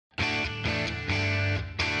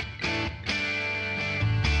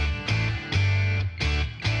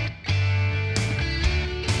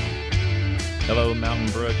Hello, Mountain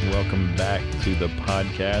Brook. Welcome back to the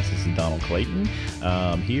podcast. This is Donald Clayton.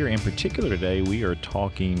 Here in particular today, we are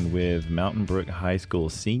talking with Mountain Brook High School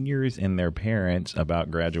seniors and their parents about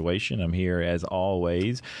graduation. I'm here, as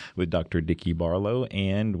always, with Dr. Dicky Barlow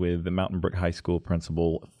and with the Mountain Brook High School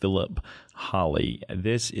Principal Philip Holley.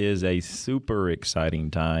 This is a super exciting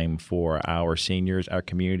time for our seniors, our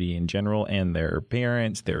community in general, and their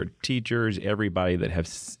parents, their teachers, everybody that have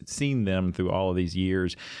seen them through all of these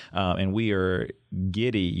years. And we are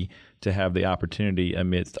giddy to have the opportunity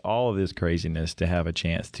amidst all of this craziness to have a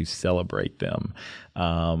chance to celebrate them.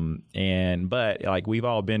 But like we've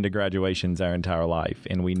all been to graduations our entire life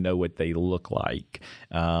and we know what they look like.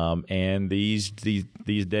 And these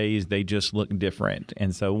days, they just look different.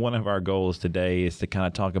 And so one of our goals today is to kind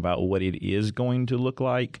of talk about what it is going to look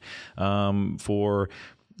like for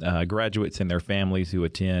graduates and their families who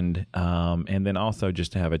attend, and then also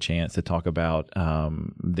just to have a chance to talk about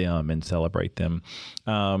them and celebrate them.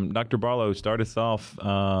 Dr. Barlow, start us off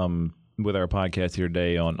with our podcast here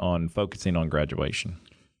today on focusing on graduation.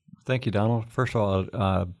 Thank you, Donald. First of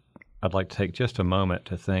all, I'd like to take just a moment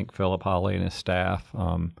to thank Philip Holley and his staff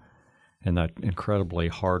and the incredibly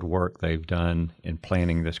hard work they've done in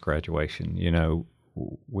planning this graduation. You know,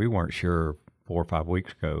 we weren't sure 4 or 5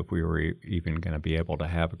 weeks ago if we were even going to be able to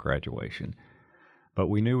have a graduation. But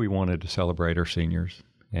we knew we wanted to celebrate our seniors,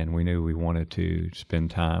 and we knew we wanted to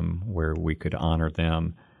spend time where we could honor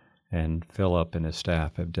them. And Philip and his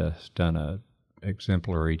staff have just done an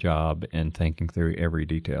exemplary job in thinking through every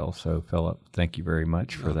detail. So, Philip, thank you very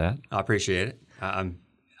much for that. I appreciate it.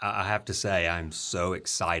 I have to say I'm so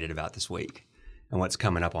excited about this week and what's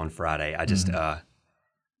coming up on Friday. I just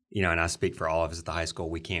and I speak for all of us at the high school.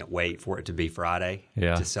 We can't wait for it to be Friday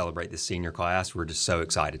to celebrate the senior class. We're just so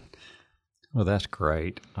excited. Well, that's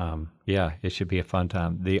great. It should be a fun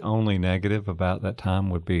time. The only negative about that time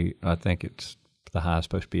would be I think the high is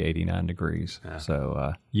supposed to be 89 degrees.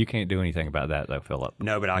 So you can't do anything about that, though, Philip.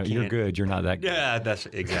 No, but I can't. You're good. You're not that good. Yeah, that's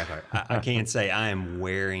exactly right. I can't say I am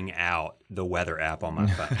wearing out the weather app on my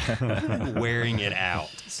phone. Wearing it out.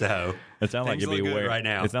 So it sounds like you'd be wearing right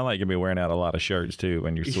now. It sounds like you'd be wearing out a lot of shirts too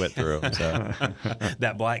when you sweat through them. So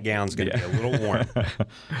that black gown's going to be a little warm.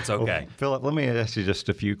 It's okay. Well, Philip, let me ask you just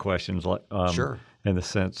a few questions. Sure. In the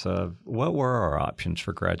sense of what were our options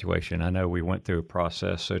for graduation? I know we went through a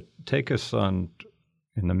process. So take us on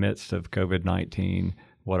in the midst of COVID-19,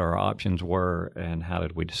 what our options were and how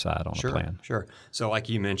did we decide on a plan? Sure. So like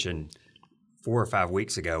you mentioned, 4 or 5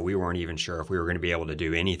 weeks ago, we weren't even sure if we were going to be able to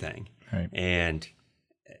do anything. Right. And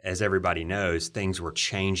as everybody knows, things were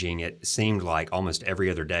changing. It seemed like almost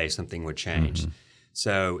every other day something would change. Mm-hmm.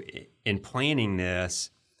 So in planning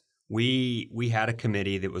this, we had a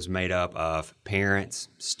committee that was made up of parents,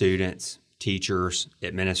 students, teachers,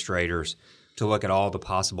 administrators to look at all the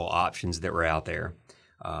possible options that were out there.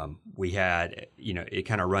 We had, it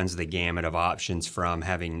kind of runs the gamut of options from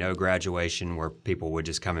having no graduation where people would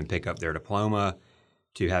just come and pick up their diploma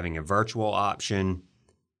to having a virtual option,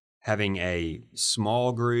 having a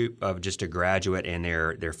small group of just a graduate and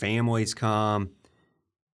their families come,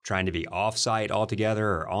 trying to be off-site altogether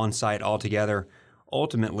or on-site altogether.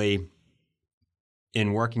 Ultimately,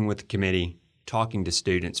 in working with the committee, talking to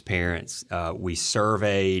students, parents, we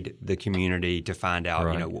surveyed the community to find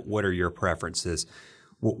out, what are your preferences?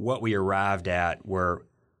 What we arrived at were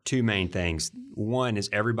 2 main things. One is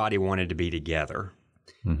everybody wanted to be together,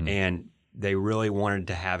 and they really wanted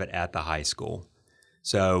to have it at the high school.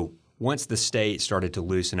 So once the state started to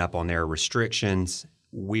loosen up on their restrictions,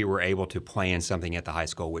 we were able to plan something at the high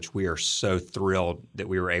school, which we are so thrilled that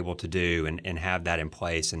we were able to do and have that in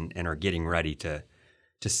place and are getting ready to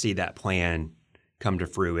see that plan come to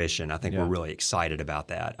fruition. I think we're really excited about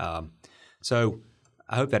that. So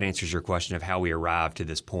I hope that answers your question of how we arrived to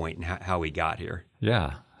this point and how we got here.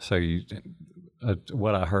 Yeah. So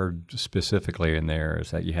what I heard specifically in there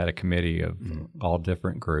is that you had a committee of all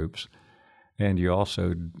different groups, and you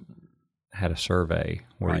also had a survey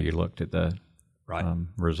where you looked at the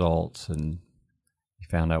results and you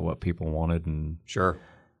found out what people wanted. And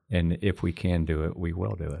and if we can do it, we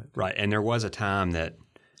will do it. Right. And there was a time that,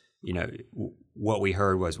 what we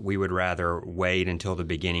heard was we would rather wait until the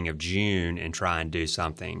beginning of June and try and do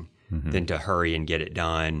something than to hurry and get it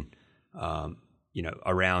done,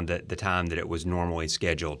 around the time that it was normally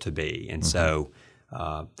scheduled to be. And so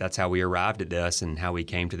that's how we arrived at this and how we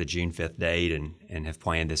came to the June 5th date and have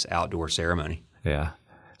planned this outdoor ceremony. Yeah.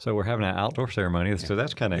 So we're having an outdoor ceremony. So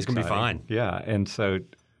that's kind of exciting. It's going to be fun. Yeah. And so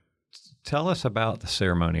tell us about the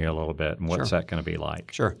ceremony a little bit and what's that going to be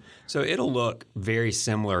like? Sure. So it'll look very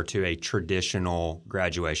similar to a traditional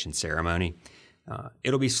graduation ceremony.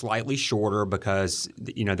 It'll be slightly shorter because,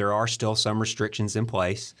 there are still some restrictions in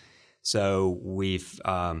place. So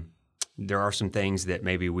there are some things that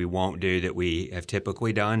maybe we won't do that we have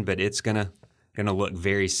typically done, but it's gonna look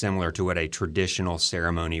very similar to what a traditional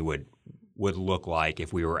ceremony would look like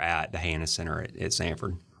if we were at the Hannah Center at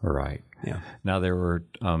Sanford. Right. Yeah. Now there were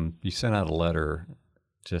you sent out a letter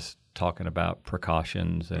just talking about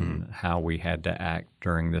precautions and how we had to act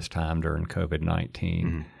during this time during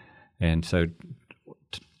COVID-19. And so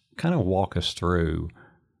kind of walk us through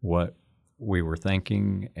what we were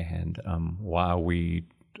thinking and why we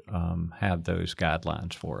have those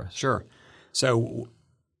guidelines for us. Sure. So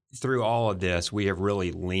through all of this, we have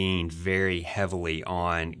really leaned very heavily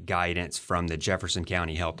on guidance from the Jefferson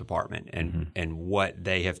County Health Department and what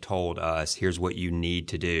they have told us, here's what you need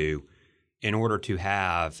to do in order to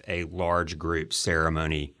have a large group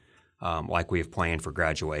ceremony like we have planned for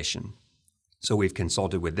graduation. So we've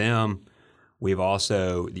consulted with them. We've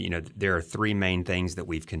also, there are three main things that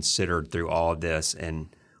we've considered through all of this,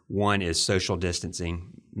 and one is social distancing,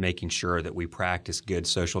 making sure that we practice good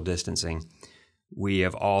social distancing. We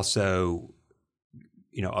have also,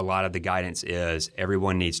 a lot of the guidance is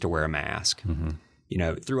everyone needs to wear a mask.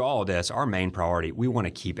 Through all of this, our main priority, we want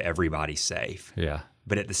to keep everybody safe. Yeah.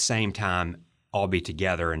 But at the same time, all be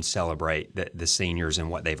together and celebrate the seniors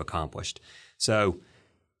and what they've accomplished. So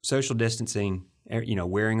social distancing,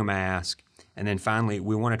 wearing a mask. And then finally,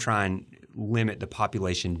 we want to try and limit the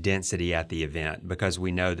population density at the event because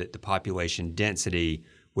we know that the population density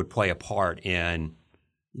would play a part in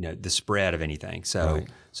the spread of anything. So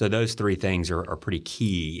so those three things are pretty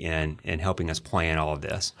key in helping us plan all of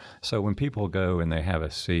this. So when people go and they have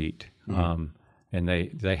a seat, and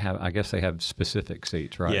they have, I guess they have specific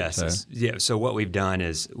seats, right? Yes. So what we've done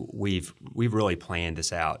is we've really planned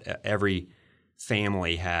this out. Every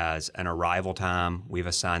family has an arrival time. We've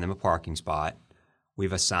assigned them a parking spot.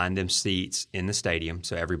 We've assigned them seats in the stadium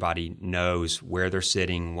so everybody knows where they're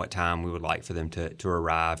sitting, what time we would like for them to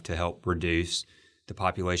arrive to help reduce the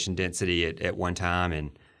population density at one time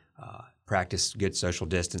and practice good social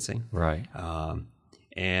distancing. Right.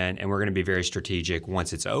 And we're going to be very strategic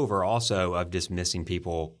once it's over also of dismissing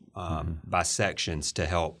people by sections to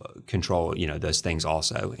help control, those things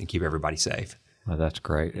also and keep everybody safe. Well, that's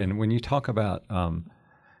great. And when you talk about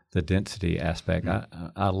the density aspect,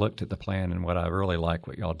 I looked at the plan, and what I really like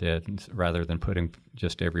what y'all did, rather than putting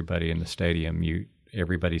just everybody in the stadium,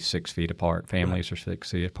 everybody's 6 feet apart, families are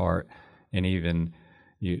 6 feet apart, and even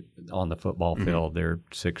on the football field, they're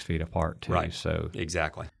 6 feet apart too. Right. So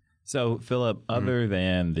exactly. So, Philip, other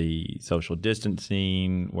than the social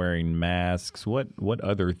distancing, wearing masks, what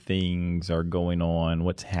other things are going on?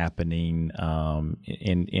 What's happening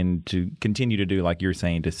in to continue to do, like you're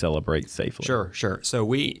saying, to celebrate safely? Sure. So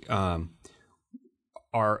we, our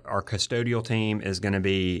custodial team is going to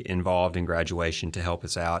be involved in graduation to help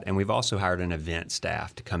us out, and we've also hired an event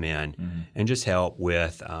staff to come in and just help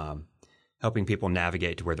with helping people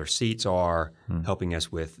navigate to where their seats are, helping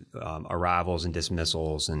us with arrivals and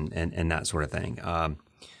dismissals and that sort of thing.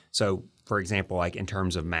 So, for example, like in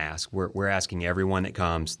terms of masks, we're asking everyone that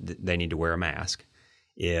comes they need to wear a mask.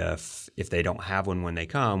 If they don't have one when they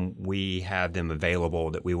come, we have them available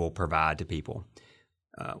that we will provide to people.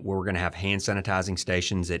 We're going to have hand sanitizing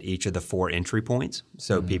stations at each of the 4 entry points,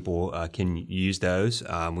 so people can use those.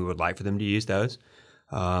 We would like for them to use those.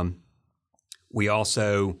 We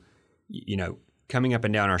also, coming up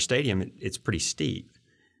and down our stadium, it's pretty steep.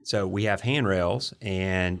 So we have handrails,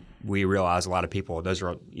 and we realize a lot of people, those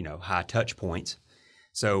are, high touch points.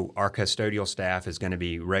 So our custodial staff is going to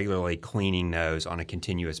be regularly cleaning those on a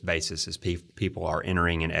continuous basis as people are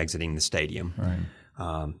entering and exiting the stadium. Right.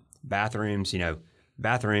 Bathrooms,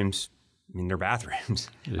 they're bathrooms.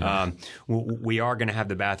 Yeah. We are going to have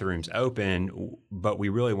the bathrooms open, but we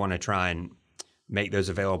really want to try and make those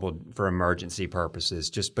available for emergency purposes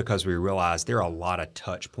just because we realize there are a lot of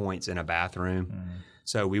touch points in a bathroom.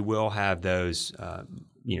 So we will have those,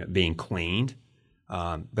 being cleaned,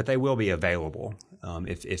 but they will be available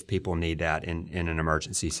if people need that in an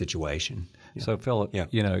emergency situation. Yeah. So, Philip,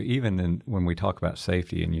 even when we talk about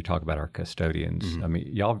safety and you talk about our custodians, I mean,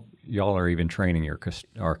 y'all are even training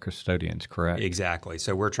our custodians, correct? Exactly.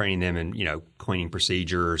 So we're training them in, cleaning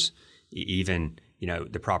procedures, even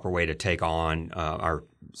the proper way to put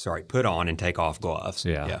on and take off gloves.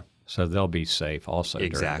 Yeah. So they'll be safe also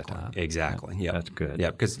exactly. during the time. Exactly. Yeah. That's good.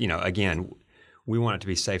 Yeah. Because, again, we want it to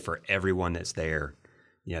be safe for everyone that's there.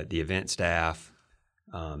 The event staff,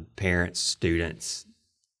 parents, students,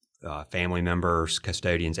 family members,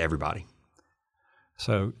 custodians, everybody.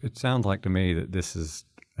 So it sounds like to me that this is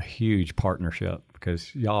a huge partnership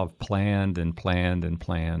because y'all have planned and planned and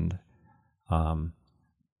planned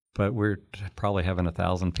But we're probably having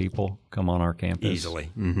 1,000 people come on our campus.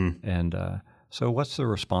 Easily. Mm-hmm. And so what's the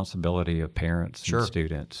responsibility of parents and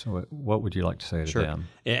students? What would you like to say to them?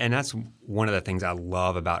 And that's one of the things I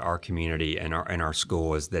love about our community and our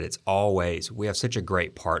school is that it's always, we have such a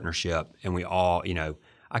great partnership, and we all,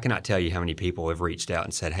 I cannot tell you how many people have reached out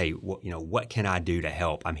and said, hey, what can I do to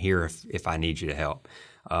help? I'm here if I need you to help.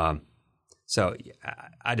 So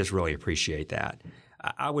I just really appreciate that.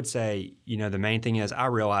 I would say, the main thing is I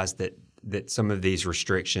realize that some of these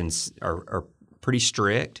restrictions are pretty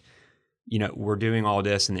strict. We're doing all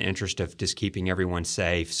this in the interest of just keeping everyone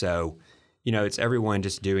safe. So, it's everyone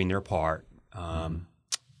just doing their part,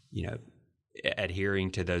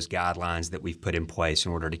 adhering to those guidelines that we've put in place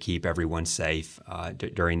in order to keep everyone safe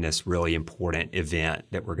during this really important event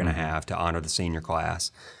that we're going to have to honor the senior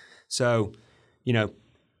class. So,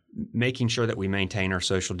 making sure that we maintain our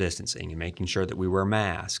social distancing and making sure that we wear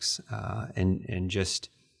masks and just,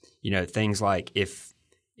 things like if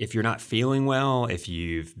you're not feeling well, if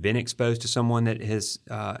you've been exposed to someone that has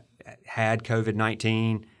had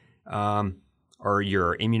COVID-19 or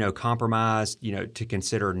you're immunocompromised, to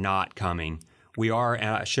consider not coming. We are, and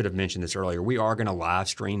I should have mentioned this earlier, we are going to live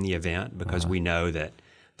stream the event because we know that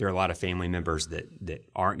there are a lot of family members that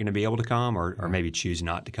aren't going to be able to come or maybe choose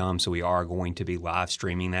not to come. So we are going to be live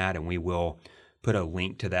streaming that, and we will put a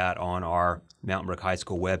link to that on our Mountain Brook High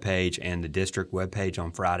School webpage and the district webpage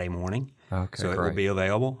on Friday morning. Okay, so it will be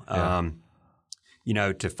available,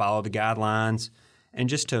 to follow the guidelines and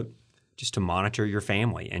just to monitor your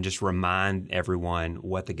family and just remind everyone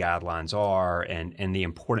what the guidelines are and the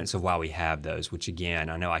importance of why we have those, which again,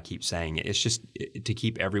 I know I keep saying it. It's just to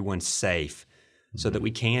keep everyone safe so that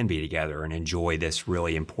we can be together and enjoy this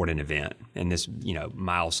really important event and this,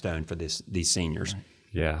 milestone for these seniors.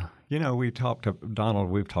 Yeah. We've talked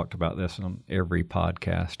about this on every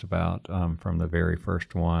podcast about from the very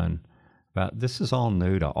first one about this is all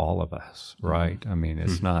new to all of us, right? I mean,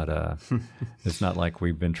 it's not it's not like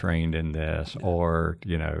we've been trained in this or,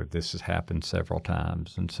 this has happened several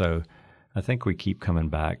times. And so I think we keep coming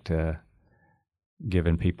back to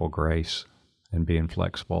giving people grace and being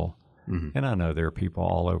flexible. And I know there are people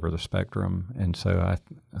all over the spectrum. And so I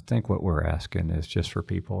think what we're asking is just for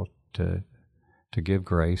people to give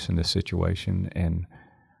grace in this situation, and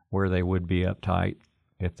where they would be uptight,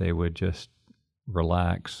 if they would just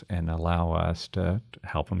relax and allow us to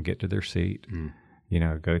help them get to their seat,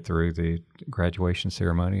 go through the graduation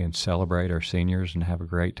ceremony and celebrate our seniors and have a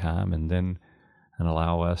great time, and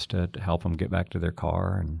allow us to help them get back to their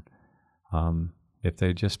car. And if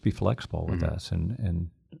they just be flexible with us and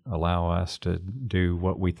allow us to do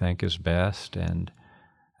what we think is best and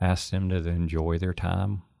ask them to enjoy their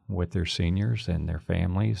time with their seniors and their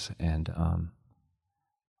families and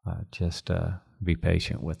just be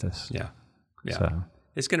patient with us. Yeah. So,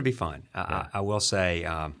 it's going to be fun. I will say,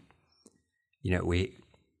 I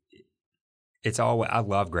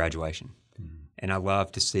love graduation, and I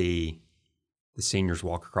love to see the seniors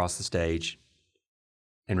walk across the stage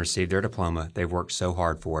and receive their diploma. They've worked so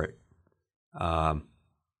hard for it.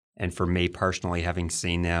 And for me personally, having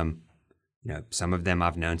seen them, some of them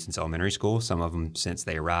I've known since elementary school, some of them since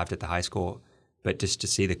they arrived at the high school, but just to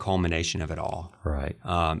see the culmination of it all, right?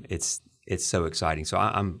 It's so exciting. So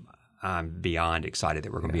I'm beyond excited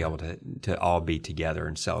that we're going to be able to all be together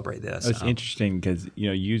and celebrate this. It's interesting because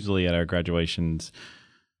usually at our graduations,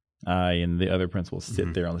 I and the other principals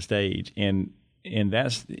sit there on the stage, and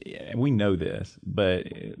that's, we know this, but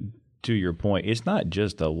to your point, it's not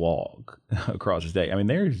just a walk across the stage. I mean,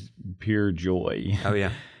 there's pure joy. Oh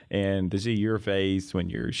yeah. And to see your face when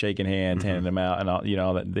you're shaking hands, handing them out, and all,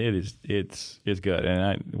 that it's good.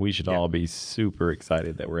 And we should all be super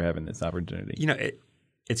excited that we're having this opportunity.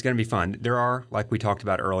 It's going to be fun. There are, like we talked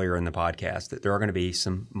about earlier in the podcast, that there are going to be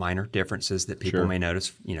some minor differences that people may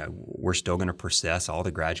notice. We're still going to process all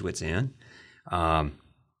the graduates in.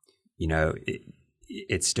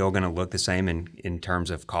 It's still going to look the same in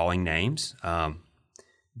terms of calling names.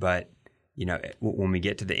 But when we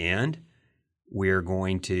get to the end, we're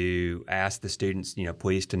going to ask the students,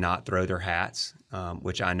 please to not throw their hats,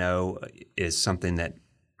 which I know is something that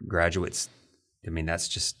graduates, that's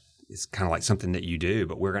just, it's kind of like something that you do,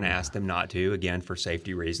 but we're going to ask them not to, again, for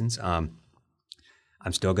safety reasons. I'm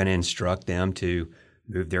still going to instruct them to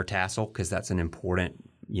move their tassel because that's an important,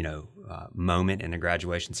 moment in the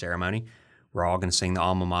graduation ceremony. We're all going to sing the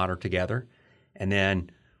alma mater together. And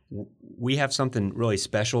then we have something really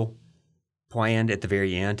special planned at the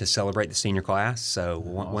very end to celebrate the senior class. So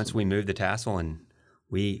once we move the tassel and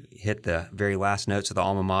we hit the very last notes of the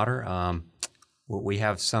alma mater, we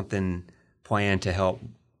have something planned to help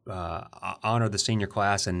honor the senior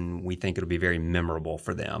class, and we think it'll be very memorable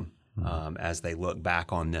for them as they look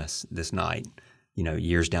back on this night,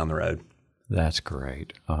 years down the road. That's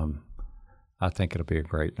great. I think it'll be a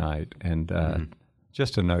great night. And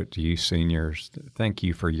just a note to you seniors, thank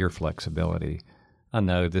you for your flexibility. I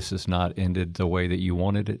know this has not ended the way that you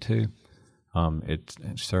wanted it to. It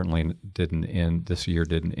certainly didn't end, this year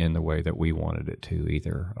didn't end the way that we wanted it to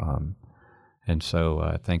either. And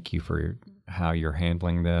so thank you for how you're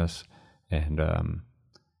handling this. And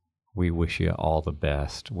we wish you all the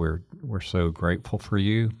best. We're so grateful for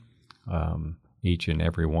you, each and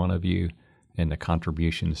every one of you, and the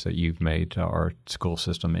contributions that you've made to our school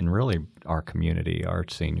system and really our community. Our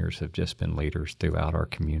seniors have just been leaders throughout our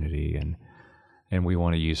community, and we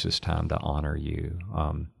want to use this time to honor you.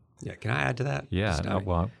 Yeah, can I add to that? Yeah,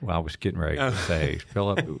 well, I was getting ready to say,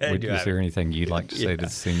 Philip, is there anything you'd like to say to the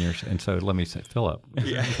seniors? And so let me say, Philip,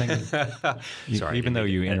 Sorry, even though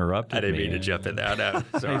you interrupted me. I didn't mean to jump in there. No,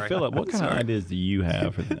 sorry. Hey, Philip, what kind of ideas do you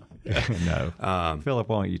have for them? No. Philip,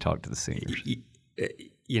 why don't you talk to the seniors?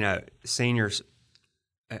 Seniors,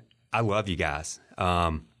 I love you guys.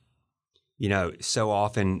 So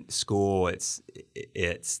often school, it's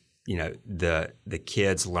the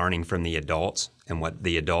kids learning from the adults and what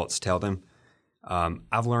the adults tell them.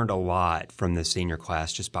 I've learned a lot from the senior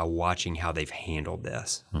class just by watching how they've handled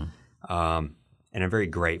this. And I'm very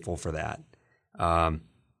grateful for that.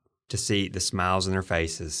 To see the smiles on their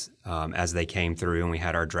faces as they came through and we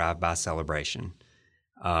had our drive-by celebration.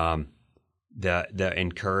 The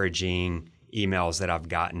encouraging emails that I've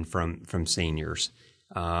gotten from seniors,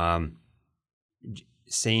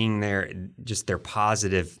 seeing their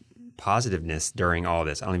positiveness during all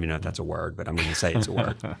this. I don't even know if that's a word, but I'm going to say it's a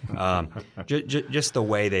word. Just the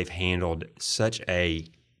way they've handled such a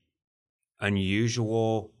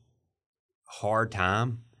unusual, hard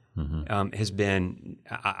time has been.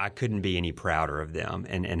 I couldn't be any prouder of them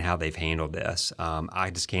and how they've handled this. I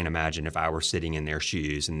just can't imagine if I were sitting in their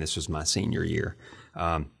shoes and this was my senior year.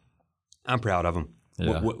 I'm proud of them,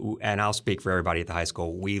 and I'll speak for everybody at the high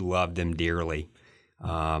school. We love them dearly.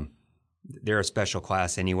 They're a special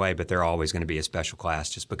class anyway, but they're always going to be a special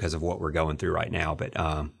class just because of what we're going through right now. But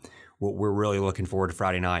we're really looking forward to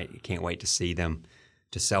Friday night. Can't wait to see them,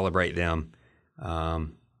 to celebrate them,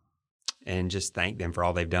 and just thank them for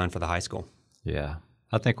all they've done for the high school. Yeah.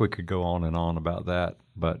 I think we could go on and on about that,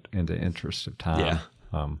 but in the interest of time,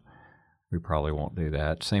 we probably won't do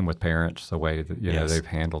that. Same with parents, the way that they've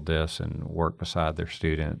handled this and worked beside their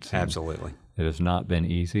students. Absolutely. It has not been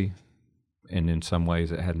easy. And in some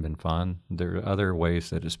ways it hadn't been fun. There are other ways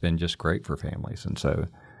that it's been just great for families. And so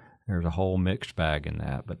there's a whole mixed bag in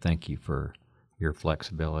that. But thank you for your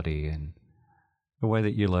flexibility and the way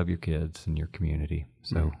that you love your kids and your community.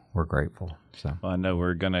 So we're grateful. So I know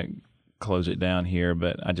we're going to close it down here,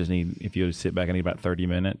 but I just need, if you would sit back, I need about 30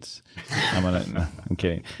 minutes. I'm going to,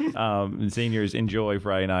 okay. Seniors, enjoy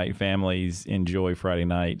Friday night. Families, enjoy Friday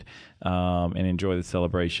night, and enjoy the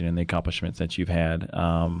celebration and the accomplishments that you've had.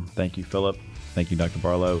 Thank you, Philip. Thank you, Dr.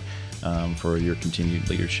 Barlow, for your continued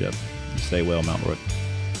leadership. Stay well, Mount Brook.